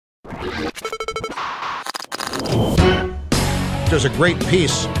There's a great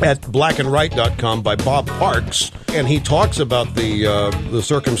piece at blackandright.com by Bob Parks, and he talks about the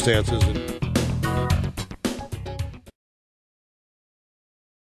circumstances.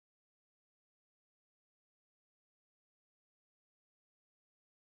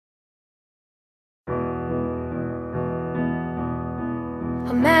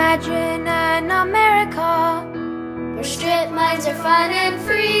 Imagine an America where strip mines are fun and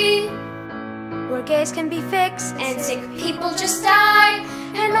free, where gays can be fixed and sick people just die,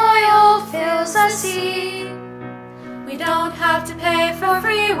 and oil fills the sea. We don't have to pay for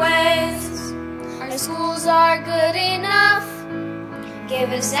freeways, our schools are good enough. Give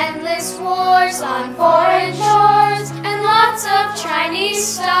us endless wars on foreign shores and lots of Chinese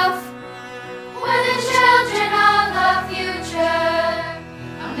stuff. We're the children of the future,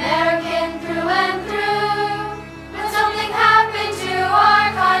 American through and through. But something happened to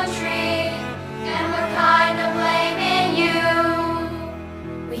our country, and we're kind of blaming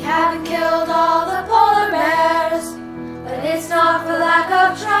you. We haven't killed all the polar bears, but it's not for lack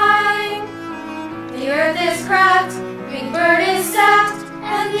of trying. The earth is cracked, Big Bird is sacked,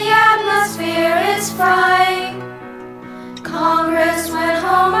 and the atmosphere is frying. Congress went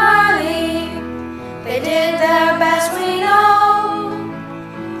home early, they did their best, we know.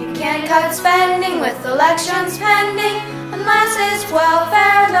 Can't cut spending with elections pending unless it's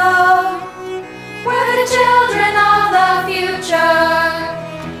welfare low. We're the children of the future,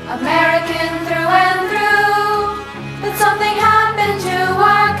 American through and through. But something happened to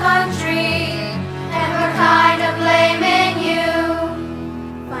our country, and we're kind of blaming you.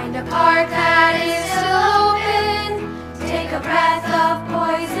 Find a park that is still open, take a breath of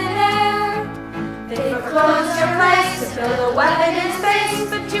poison air. They foreclosed your place to fill a weapon in space,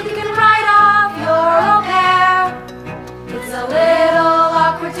 but you can write off your au pair. It's a little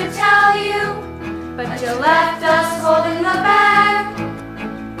awkward to tell you, but you left us holding the bag.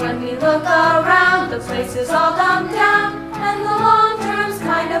 When we look around, the place is all dumbed down, and the long term's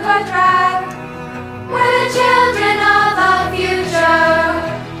kind of a drag. We're the children of the future,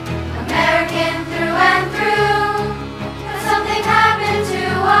 American through and through. But something happened to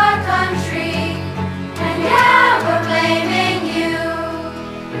our country, yeah, we're blaming you.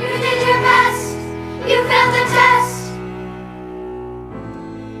 You did your best, you failed the test.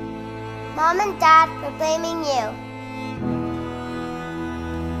 Mom and Dad, we're blaming you.